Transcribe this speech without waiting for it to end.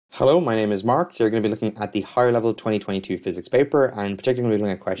Hello, my name is Mark. You're going to be looking at the higher level 2022 physics paper, and particularly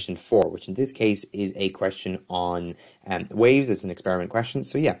looking at question 4, which in this case is a question on waves. It's an experiment question.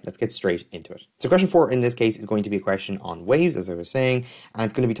 So yeah, let's get straight into it. So question 4 in this case is going to be a question on waves, as I was saying, and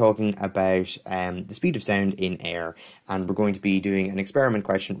it's going to be talking about the speed of sound in air, and we're going to be doing an experiment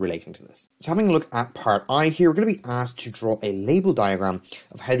question relating to this. So having a look at part I here, we're going to be asked to draw a label diagram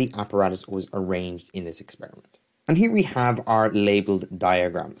of how the apparatus was arranged in this experiment. And here we have our labeled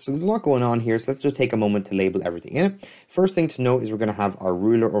diagram. So there's a lot going on here, so let's just take a moment to label everything in it. First thing to note is we're going to have our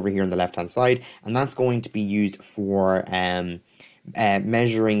ruler over here on the left hand side, and that's going to be used for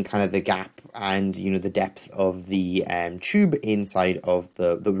measuring kind of the gap and the depth of the tube inside of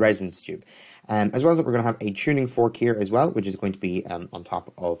the resonance tube. As well as that, we're going to have a tuning fork here as well, which is going to be on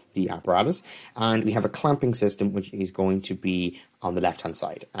top of the apparatus, and we have a clamping system which is going to be on the left hand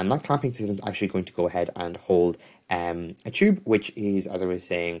side, and that clamping system is actually going to go ahead and hold a tube, which is, as I was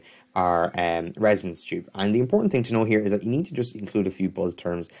saying, our resonance tube. And the important thing to know here is that you need to just include a few buzz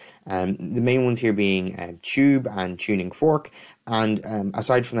terms, the main ones here being tube and tuning fork, and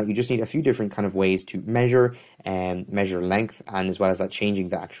aside from that, you just need a few different kind of ways to measure length, and as well as that changing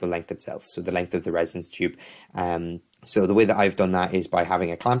the actual length itself, so the length of the resonance tube. So the way that I've done that is by having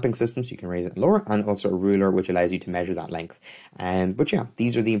a clamping system, so you can raise it and lower, and also a ruler which allows you to measure that length. But yeah,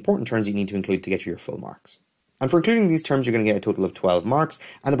 these are the important terms you need to include to get your full marks. And for including these terms, you're going to get a total of 12 marks,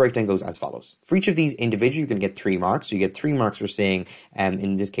 and the breakdown goes as follows. For each of these individually, you're going to get 3 marks. So you get 3 marks for saying,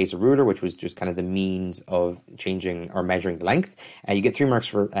 in this case, a ruler, which was just kind of the means of changing or measuring the length. You get 3 marks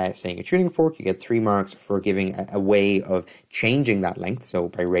for saying a tuning fork. You get 3 marks for giving a way of changing that length, so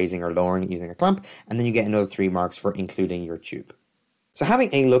by raising or lowering it using a clamp. And then you get another 3 marks for including your tube. So having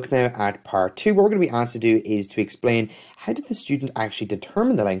a look now at part 2, what we're going to be asked to do is to explain how did the student actually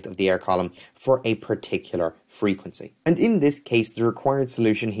determine the length of the air column for a particular frequency. And in this case, the required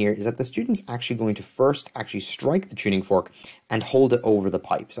solution here is that the student's actually going to first actually strike the tuning fork and hold it over the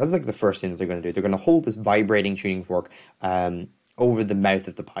pipe. So that's like the first thing that they're going to do. They're going to hold this vibrating tuning fork over the mouth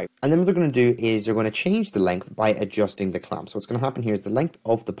of the pipe. And then what they're going to do is they're going to change the length by adjusting the clamp. So what's going to happen here is the length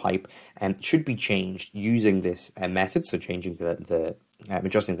of the pipe should be changed using this method, so changing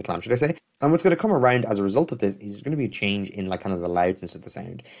adjusting the clamp, should I say. And what's going to come around as a result of this is going to be a change in like kind of the loudness of the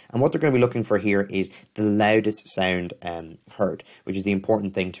sound. And what they're going to be looking for here is the loudest sound heard, which is the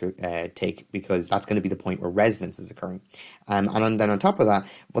important thing to take, because that's going to be the point where resonance is occurring. And then on top of that,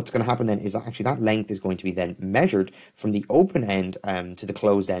 what's going to happen then is actually that length is going to be then measured from the open end to the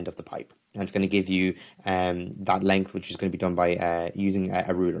closed end of the pipe. And it's going to give you that length, which is going to be done by using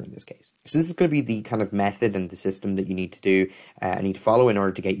a ruler in this case. So this is going to be the kind of method and the system that you need to do, and need to follow in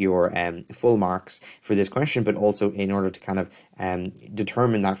order to get your full marks for this question, but also in order to kind of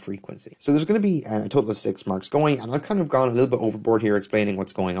determine that frequency. So there's going to be a total of 6 marks going, and I've kind of gone a little bit overboard here explaining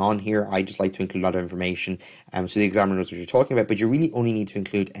what's going on here. I just like to include a lot of information so the examiner knows what you're talking about, but you really only need to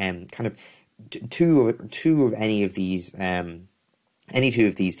include kind of two of any of these any 2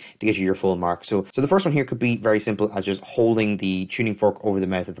 of these to get you your full mark. So the first one here could be very simple as just holding the tuning fork over the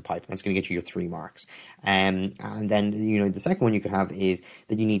mouth of the pipe. That's going to get you your 3 marks. And then, the second one you could have is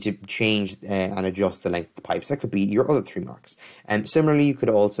that you need to change and adjust the length of the pipe. So that could be your other 3 marks. Similarly, you could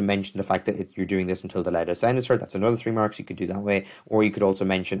also mention the fact that you're doing this until the loudest sound is heard. That's another 3 marks. You could do that way. Or you could also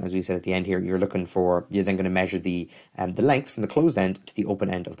mention, as we said at the end here, you're then going to measure the length from the closed end to the open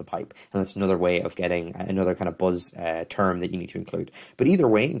end of the pipe. And that's another way of getting another kind of buzz term that you need to include. But either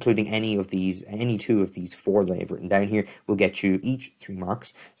way, including any 2 of these 4 that I've written down here will get you each 3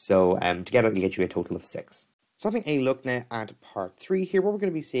 marks. So together it'll get you a total of 6. So having a look now at part 3 here, what we're going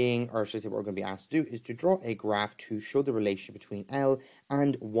to be seeing, or should I say what we're going to be asked to do, is to draw a graph to show the relationship between L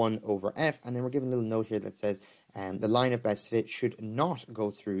and 1 over F. And then we're given a little note here that says the line of best fit should not go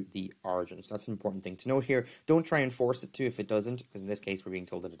through the origin. So that's an important thing to note here. Don't try and force it to if it doesn't, because in this case we're being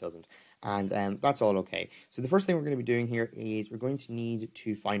told that it doesn't. And that's all okay. So the first thing we're going to be doing here is we're going to need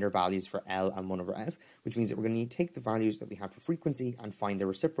to find our values for L and 1 over F, which means that we're going to need to take the values that we have for frequency and find the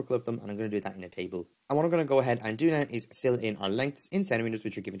reciprocal of them, and I'm going to do that in a table. And what I'm going to go ahead and do now is fill in our lengths in centimeters,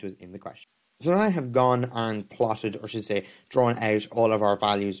 which are given to us in the question. So now I have gone and plotted, or should I say drawn out all of our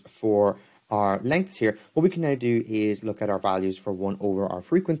values for our lengths here. What we can now do is look at our values for 1 over our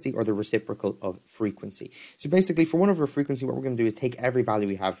frequency, or the reciprocal of frequency. So basically for 1 over frequency, what we're going to do is take every value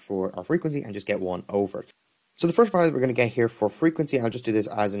we have for our frequency and just get 1 over it. So the first value that we're going to get here for frequency, I'll just do this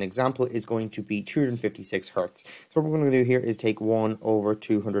as an example, is going to be 256 hertz. So what we're going to do here is take 1 over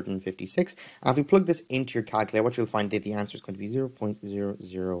 256. And if we plug this into your calculator, what you'll find that the answer is going to be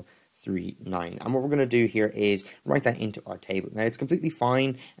 0.00 0.039. And what we're going to do here is write that into our table. Now it's completely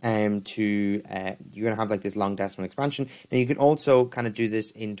fine you're going to have like this long decimal expansion. Now you can also kind of do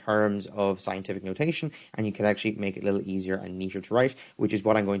this in terms of scientific notation, and you can actually make it a little easier and neater to write, which is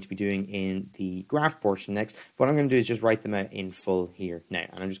what I'm going to be doing in the graph portion next. What I'm going to do is just write them out in full here now,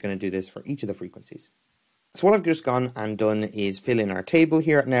 and I'm just going to do this for each of the frequencies. So what I've just gone and done is fill in our table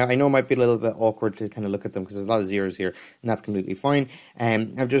here. Now, I know it might be a little bit awkward to kind of look at them because there's a lot of zeros here, and that's completely fine.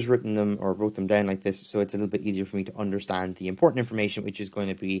 I've just written them or wrote them down like this, so it's a little bit easier for me to understand the important information, which is going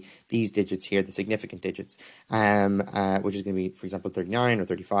to be these digits here, the significant digits, which is going to be, for example, 39 or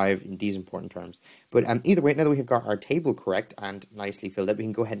 35 in these important terms. But either way, now that we have got our table correct and nicely filled out, we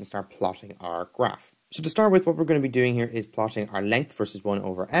can go ahead and start plotting our graph. So to start with, what we're going to be doing here is plotting our length versus 1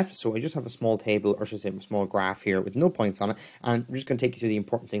 over f. So I just have a small table, or should I say a small graph here with no points on it, and I'm just going to take you through the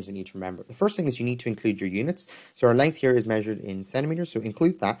important things I need to remember. The first thing is you need to include your units. So our length here is measured in centimeters, so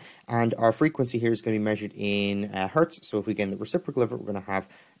include that, and our frequency here is going to be measured in hertz. So if we get the reciprocal of it, we're going to have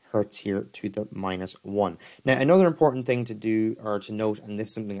hertz here to the -1. Now, another important thing to do or to note, and this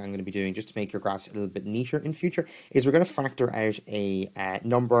is something I'm going to be doing just to make your graphs a little bit neater in future, is we're going to factor out a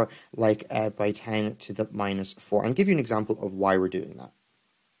number like by 10 to the -4. I'll give you an example of why we're doing that.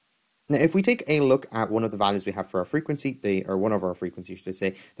 Now, if we take a look at one of the values we have for our frequency, or one of our frequencies, should I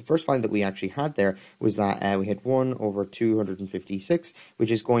say, the first value that we actually had there was that we had 1 over 256,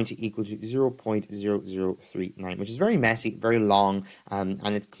 which is going to equal to 0.0039, which is very messy, very long,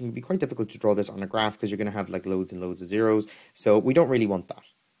 and it can be quite difficult to draw this on a graph because you're going to have like loads and loads of zeros, so we don't really want that.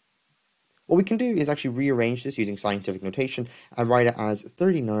 What we can do is actually rearrange this using scientific notation and write it as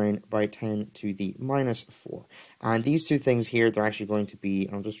 39 by 10 to the -4. And these two things here, they're actually going to be,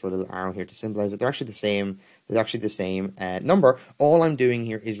 I'll just draw a little arrow here to symbolize it, they're actually the same, number. All I'm doing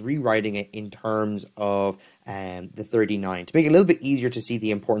here is rewriting it in terms of the 39 to make it a little bit easier to see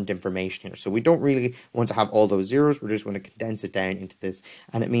the important information here. So we don't really want to have all those zeros, we're just going to condense it down into this.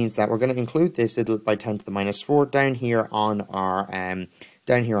 And it means that we're going to include this little by 10 to the -4 down here on our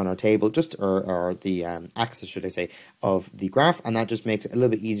table, just or the axis, should I say, of the graph, and that just makes it a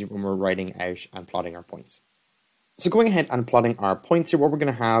little bit easier when we're writing out and plotting our points. So going ahead and plotting our points here, what we're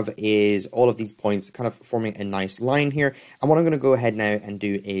going to have is all of these points kind of forming a nice line here, and what I'm going to go ahead now and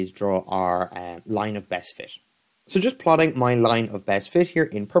do is draw our line of best fit. So just plotting my line of best fit here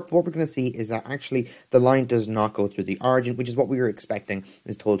in purple, what we're going to see is that actually the line does not go through the origin, which is what we were expecting,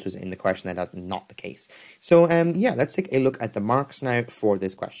 is told to us in the question that that's not the case. So yeah, let's take a look at the marks now for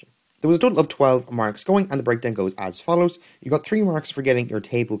this question. There was a total of 12 marks going, and the breakdown goes as follows. You got 3 marks for getting your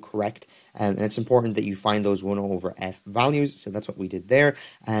table correct, and it's important that you find those 1 over f values, so that's what we did there.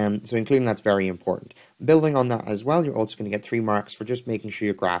 So including that's very important. Building on that as well, you're also going to get 3 marks for just making sure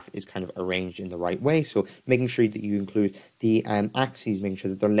your graph is kind of arranged in the right way, so making sure that you include the axes, making sure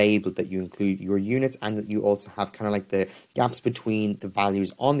that they're labeled, that you include your units, and that you also have kind of like the gaps between the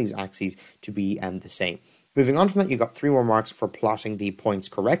values on these axes to be the same. Moving on from that, you got 3 more marks for plotting the points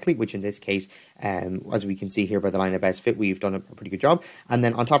correctly, which in this case, as we can see here by the line of best fit, we've done a pretty good job. And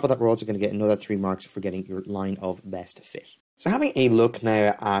then on top of that, we're also going to get another 3 marks for getting your line of best fit. So having a look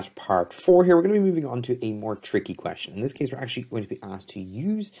now at part 4 here, we're going to be moving on to a more tricky question. In this case, we're actually going to be asked to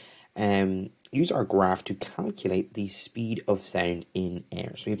use our graph to calculate the speed of sound in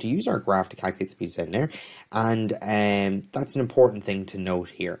air. So we have to use our graph to calculate the speed of sound in air, and that's an important thing to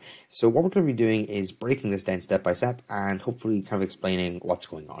note here. So what we're going to be doing is breaking this down step by step and hopefully kind of explaining what's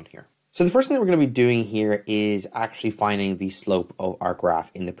going on here. So the first thing that we're going to be doing here is actually finding the slope of our graph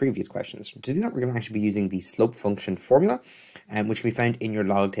in the previous questions. To do that, we're going to actually be using the slope function formula, which can be found in your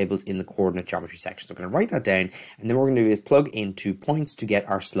log tables in the coordinate geometry section. So I'm going to write that down, and then what we're going to do is plug in 2 points to get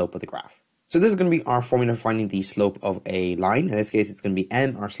our slope of the graph. So this is going to be our formula for finding the slope of a line. In this case, it's going to be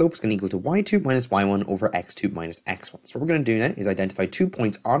m. Our slope is going to equal to y2 minus y1 over x2 minus x1. So what we're going to do now is identify 2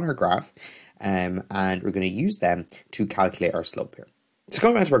 points on our graph, and we're going to use them to calculate our slope here. So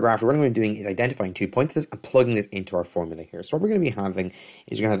going back to our graph, what we're going to be doing is identifying 2 points and plugging this into our formula here. So what we're going to be having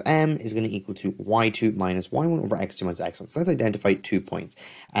is we're going to have m is going to equal to y2 minus y1 over x2 minus x1. So let's identify 2 points.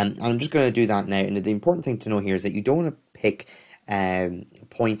 And I'm just going to do that now. And the important thing to know here is that you don't want to pick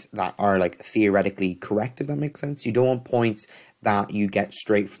points that are like theoretically correct, if that makes sense. You don't want points that you get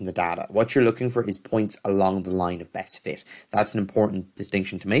straight from the data. What you're looking for is points along the line of best fit. That's an important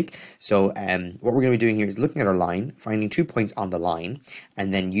distinction to make. So what we're going to be doing here is looking at our line, finding 2 points on the line,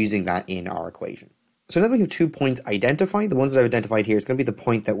 and then using that in our equation. So now we have 2 points identified. The ones that I've identified here is going to be the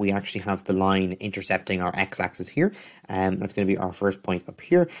point that we actually have the line intercepting our x-axis here. That's going to be our first point up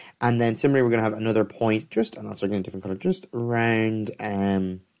here. And then similarly, we're going to have another point just, and that's going to be a different color, just around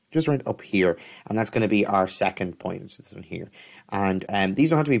just right up here, and that's going to be our second point. It's this one here, and these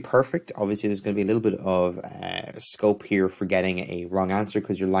don't have to be perfect. Obviously, there's going to be a little bit of scope here for getting a wrong answer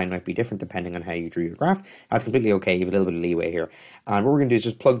because your line might be different depending on how you drew your graph. That's completely okay. You have a little bit of leeway here, and what we're going to do is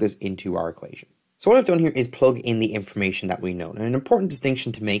just plug this into our equation. So what I've done here is plug in the information that we know. Now, an important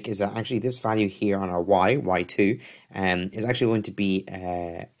distinction to make is that actually this value here on our y2, is actually going to be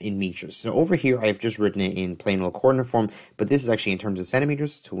in meters. So over here, I've just written it in plain old coordinate form, but this is actually in terms of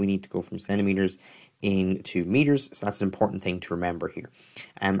centimeters. So we need to go from centimeters into meters. So that's an important thing to remember here.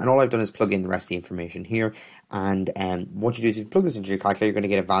 And all I've done is plug in the rest of the information here. And what you do is if you plug this into your calculator, you're going to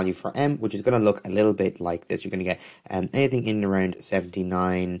get a value for m, which is going to look a little bit like this. You're going to get anything in and around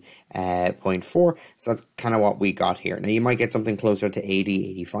 79.4. So that's kind of what we got here. Now you might get something closer to 80,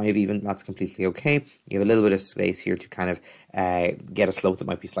 85 even. That's completely okay. You have a little bit of space here to kind of get a slope that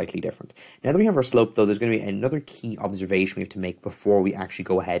might be slightly different. Now that we have our slope though, there's going to be another key observation we have to make before we actually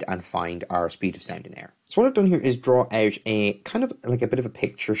go ahead and find our speed of sound in air. So what I've done here is draw out a kind of like a bit of a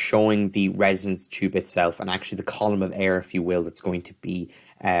picture showing the resonance tube itself and actually the column of air, if you will, that's going to be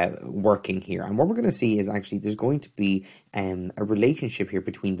working here. And what we're going to see is actually there's going to be a relationship here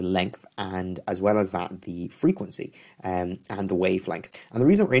between the length and as well as that the frequency and the wavelength. And the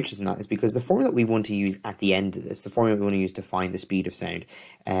reason we're interested in that is because the formula that we want to use at the end of this, the formula we want to use to find the speed of sound,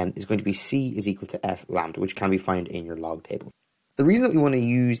 is going to be c is equal to f lambda, which can be found in your log table. The reason that we want to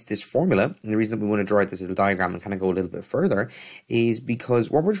use this formula and the reason that we want to draw out this little diagram and kind of go a little bit further is because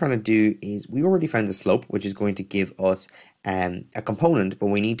what we're trying to do is we already found the slope, which is going to give us a component, but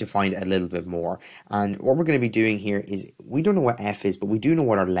we need to find a little bit more. And what we're going to be doing here is we don't know what f is, but we do know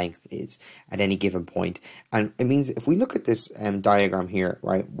what our length is at any given point. And it means if we look at this diagram here,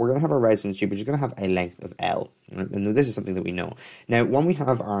 right, we're going to have a resonance tube, which is going to have a length of L. And this is something that we know. Now, when we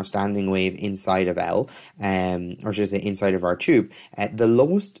have our standing wave inside of L, or should I say inside of our tube, the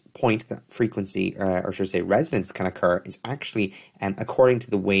lowest point that frequency, or should I say resonance can occur is actually according to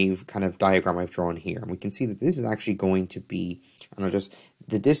the wave kind of diagram I've drawn here. And we can see that this is actually going to be, and I'll just,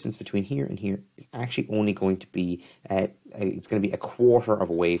 the distance between here and here is actually only going to be, it's going to be a quarter of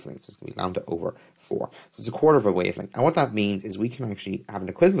a wavelength. So it's going to be lambda over 4. So it's a quarter of a wavelength. And what that means is we can actually have an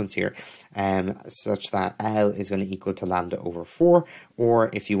equivalence here, such that L is going to equal to lambda over 4.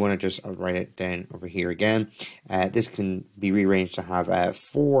 Or if you want to just, I'll write it down over here again, this can be rearranged to have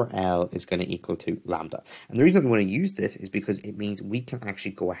 4L is going to equal to lambda. And the reason that we want to use this is because it means we can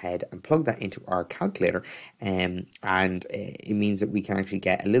actually go ahead and plug that into our calculator, and it means that we can actually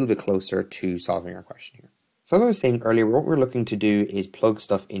get a little bit closer to solving our question here. So as I was saying earlier, what we're looking to do is plug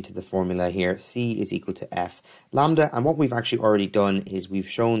stuff into the formula here. C is equal to F lambda. And what we've actually already done is we've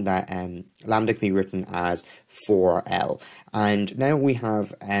shown that lambda can be written as 4L. And now we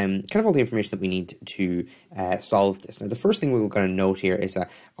have kind of all the information that we need to solve this. Now, the first thing we're going to note here is that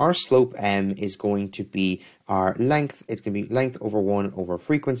our slope is going to be our length. It's going to be length over 1 over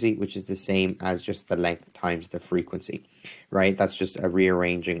frequency, which is the same as just the length times the frequency, right? That's just a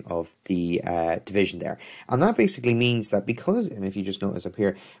rearranging of the division there. And that basically means that because, and if you just notice up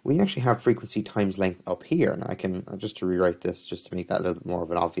here, we actually have frequency times length up here. And I can, just to rewrite this, just to make that a little bit more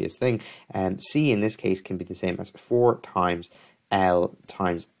of an obvious thing, C in this case can be the same as 4 times L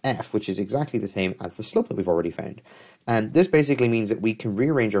times F, which is exactly the same as the slope that we've already found. And this basically means that we can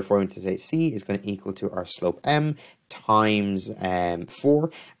rearrange our formula to say C is going to equal to our slope M times 4,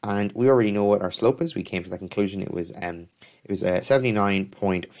 and we already know what our slope is. We came to that conclusion. It was 79.4,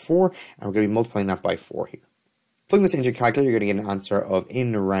 and we're going to be multiplying that by 4 here. Plugging this into your calculator, you're going to get an answer of in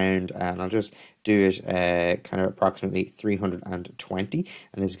and around, and I'll just do it kind of approximately 320,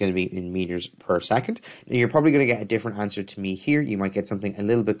 and this is going to be in meters per second. Now, you're probably going to get a different answer to me here. You might get something a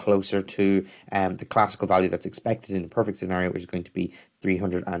little bit closer to the classical value that's expected in a perfect scenario, which is going to be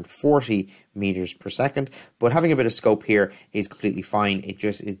 340 meters per second. But having a bit of scope here is completely fine. It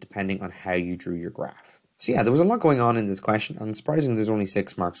just is depending on how you drew your graph. So yeah, there was a lot going on in this question, and surprisingly there's only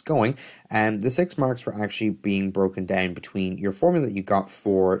 6 marks going. The 6 marks were actually being broken down between your formula that you got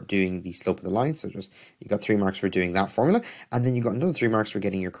for doing the slope of the line, so just you got 3 marks for doing that formula, and then you got another 3 marks for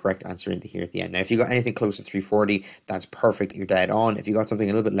getting your correct answer into here at the end. Now if you got anything close to 340, that's perfect, you're dead on. If you got something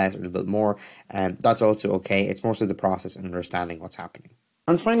a little bit less or a little bit more, that's also okay. It's mostly the process and understanding what's happening.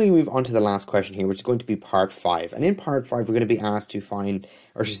 And finally, we move on to the last question here, which is going to be part 5. And in part 5, we're going to be asked to find,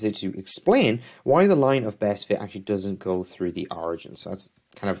 or should I say to explain, why the line of best fit actually doesn't go through the origin. So that's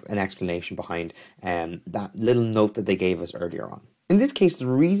kind of an explanation behind that little note that they gave us earlier on. In this case, the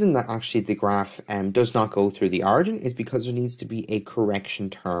reason that actually the graph does not go through the origin is because there needs to be a correction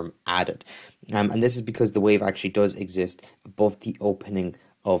term added. And this is because the wave actually does exist above the opening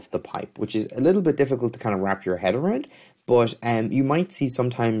of the pipe, which is a little bit difficult to kind of wrap your head around. But you might see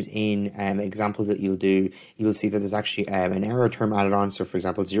sometimes in examples that you'll do, you'll see that there's actually an error term added on. So for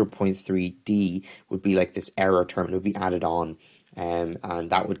example, 0.3D would be like this error term, it would be added on. And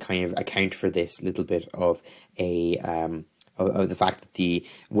that would kind of account for this little bit of of the fact that the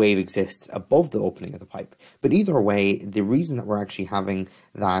wave exists above the opening of the pipe. But either way, the reason that we're actually having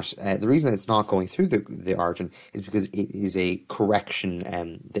that, the reason that it's not going through the origin is because it is a correction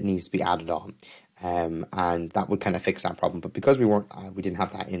that needs to be added on. And that would kind of fix that problem. But because we didn't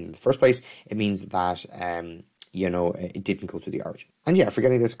have that in the first place, it means that it didn't go through the origin. And yeah, for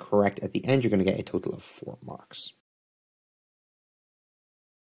getting this correct at the end, you're going to get a total of 4 marks.